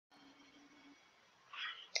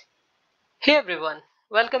Hey everyone,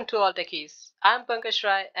 welcome to All Techies. I'm Pankaj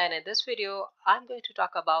Rai, and in this video I'm going to talk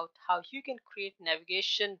about how you can create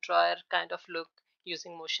navigation drawer kind of look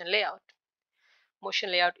using Motion Layout.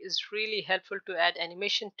 Motion Layout is really helpful to add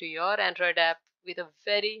animation to your Android app with a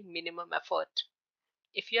very minimum effort.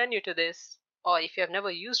 If you are new to this, or if you have never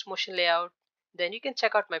used Motion Layout, then you can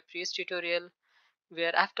check out my previous tutorial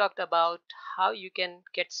where I've talked about how you can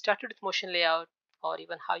get started with Motion Layout, or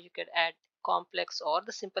even how you can add complex or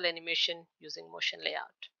the simple animation using Motion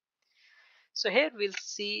Layout. So here we'll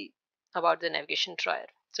see about the navigation drawer.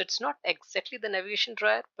 So it's not exactly the navigation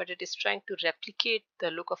drawer, but it is trying to replicate the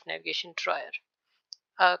look of navigation drawer,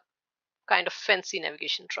 a kind of fancy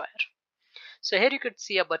navigation drawer. So here you could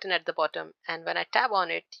see a button at the bottom, and when I tap on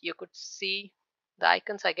it, you could see the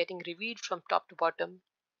icons are getting revealed from top to bottom.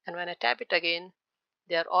 And when I tap it again,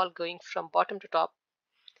 they are all going from bottom to top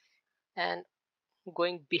and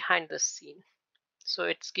going behind the scene. So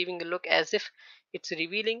it's giving a look as if it's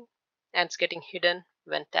revealing and it's getting hidden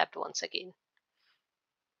when tapped once again.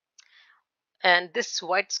 And this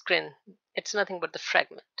white screen, it's nothing but the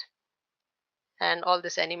fragment. And all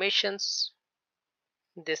these animations,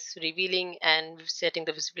 this revealing and setting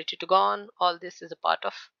the visibility to gone, all this is a part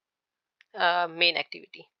of main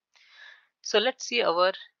activity. So let's see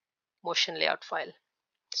our motion layout file.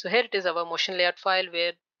 So here it is, our motion layout file,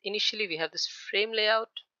 where initially we have this frame layout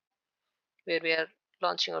where we are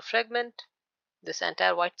launching our fragment, this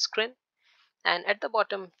entire white screen, and at the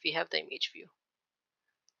bottom we have the image view.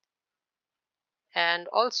 And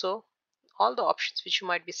also all the options which you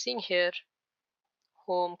might be seeing here,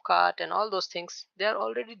 home, cart, and all those things, they are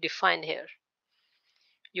already defined here.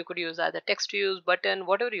 You could use either text to use, button,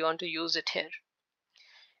 whatever you want to use it here.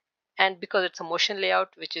 And because it's a motion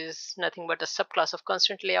layout, which is nothing but a subclass of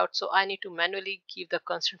constraint layout, so I need to manually give the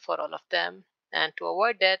constraint for all of them. And to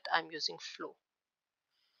avoid that, I'm using flow.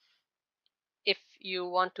 If you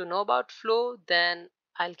want to know about flow, then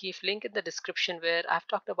I'll give link in the description where I've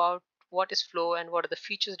talked about what is flow and what are the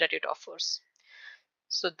features that it offers.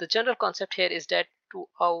 So the general concept here is that to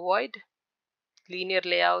avoid linear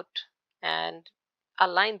layout and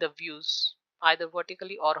align the views either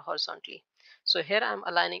vertically or horizontally. So here I'm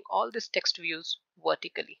aligning all these text views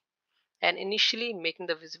vertically and initially making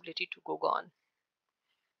the visibility to go on.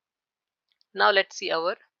 Now let's see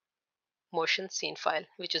our motion scene file,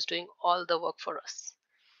 which is doing all the work for us.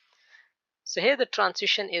 So here the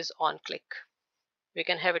transition is on click. We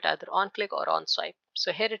can have it either on click or on swipe.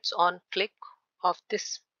 So here it's on click of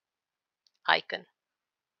this icon.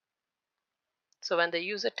 So when the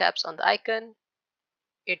user taps on the icon,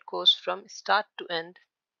 it goes from start to end,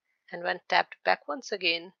 and when tapped back once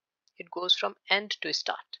again, it goes from end to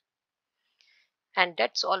start. And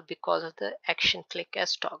that's all because of the action click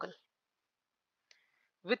as toggle.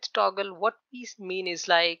 With toggle, what we mean is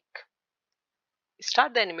like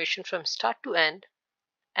start the animation from start to end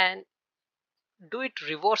and do it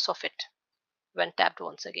reverse of it when tapped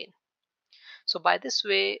once again. So by this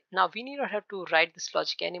way, now we need not have to write this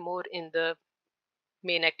logic anymore in the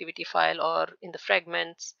main activity file or in the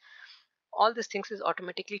fragments. All these things is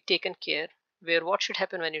automatically taken care, where what should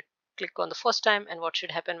happen when you click on the first time and what should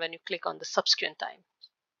happen when you click on the subsequent time.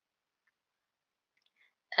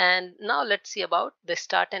 And now let's see about the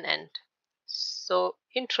start and end. So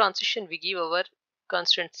in transition, we give our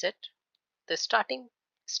constraint set, the starting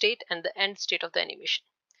state and the end state of the animation.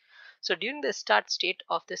 So during the start state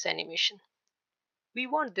of this animation, we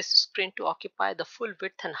want this screen to occupy the full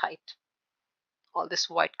width and height, all this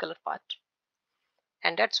white color part.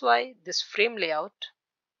 And that's why this frame layout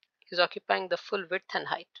is occupying the full width and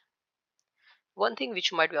height. One thing which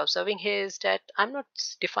you might be observing here is that I'm not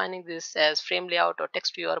defining this as frame layout or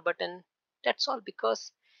text view or button. That's all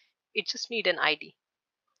because it just need an ID.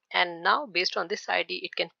 And now based on this ID,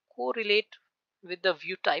 it can correlate with the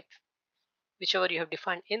view type, whichever you have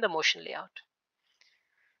defined in the motion layout.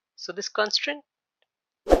 So this constraint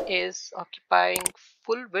is occupying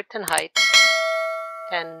full width and height,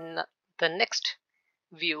 and the next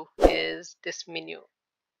view is this menu.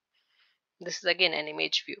 This is again an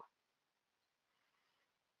image view,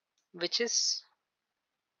 which is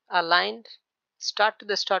aligned start to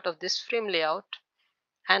the start of this frame layout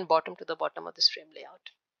and bottom to the bottom of this frame layout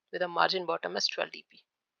with a margin bottom as 12 dp.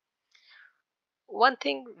 One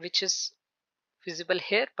thing which is visible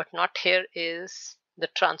here but not here is the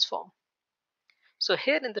transform. So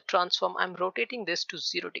here in the transform, I'm rotating this to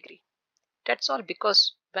 0 degree. That's all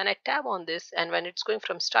because when I tab on this and when it's going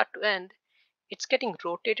from start to end, it's getting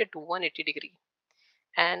rotated to 180 degree.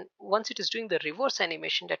 And once it is doing the reverse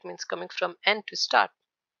animation, that means coming from end to start,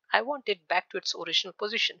 I want it back to its original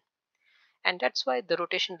position. And that's why the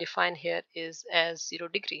rotation defined here is as 0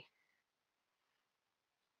 degree.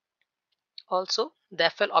 Also, the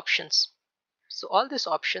FL options. So all these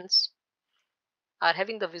options are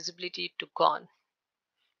having the visibility to gone.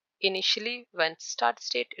 Initially, when start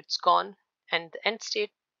state, it's gone, and the end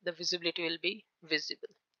state, the visibility will be visible.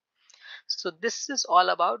 So this is all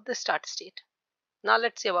about the start state. Now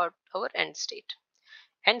let's see about our end state.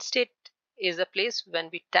 End state is a place when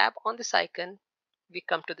we tap on this icon, we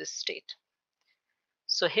come to this state.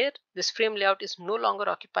 So here, this frame layout is no longer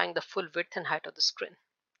occupying the full width and height of the screen.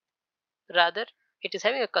 Rather, it is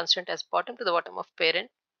having a constraint as bottom to the bottom of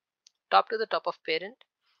parent, top to the top of parent,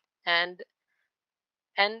 and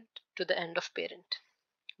end to the end of parent,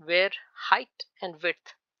 where height and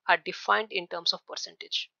width are defined in terms of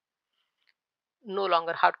percentage. No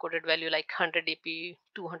longer hard-coded value like 100 dp,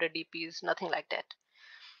 200 dps, nothing like that.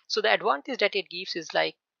 So the advantage that it gives is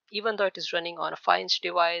like, even though it is running on a 5-inch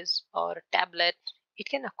device or a tablet, it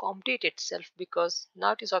can accommodate itself because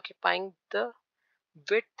now it is occupying the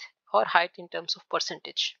width or height in terms of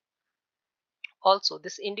percentage. Also,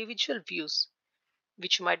 this individual views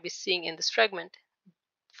which you might be seeing in this fragment,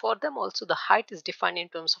 for them also the height is defined in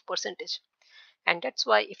terms of percentage. And that's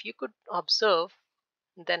why if you could observe,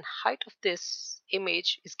 then height of this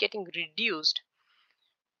image is getting reduced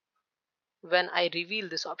when I reveal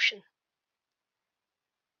this option.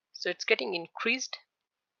 So it's getting increased,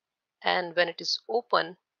 and when it is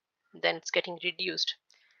open, then it's getting reduced.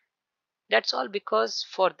 That's all because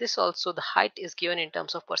for this also the height is given in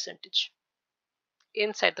terms of percentage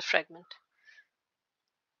inside the fragment.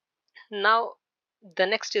 Now the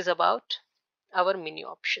next is about our menu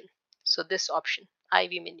option. So this option,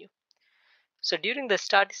 IV menu. So during the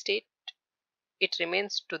start state, it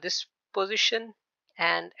remains to this position,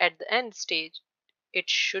 and at the end stage, it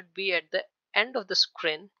should be at the end of the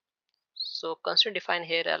screen. So constraint defined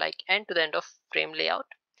here are like end to the end of frame layout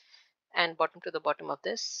and bottom to the bottom of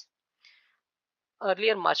this.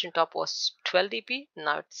 Earlier margin top was 12 dp,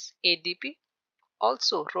 now it's 8 dp.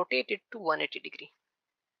 Also rotate it to 180 degree.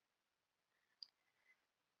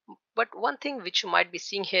 But one thing which you might be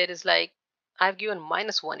seeing here is like I've given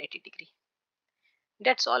minus 180 degree.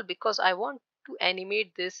 That's all because I want to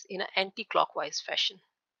animate this in an anti-clockwise fashion.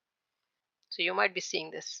 So you might be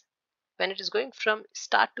seeing this. When it is going from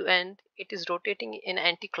start to end, it is rotating in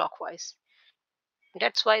anti-clockwise.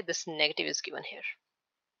 That's why this negative is given here.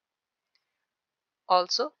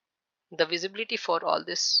 Also, the visibility for all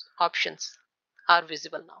these options are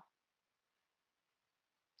visible now.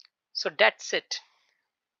 So that's it.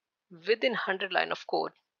 Within 100 line of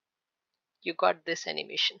code, you got this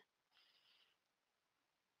animation,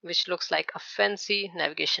 which looks like a fancy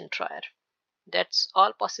navigation drawer. That's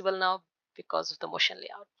all possible now because of the motion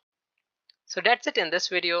layout. So that's it in this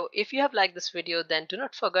video. If you have liked this video, then do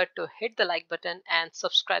not forget to hit the like button and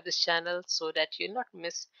subscribe this channel so that you'll not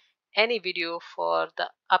miss any video for the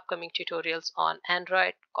upcoming tutorials on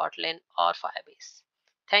Android, Kotlin or Firebase.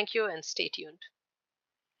 Thank you and stay tuned.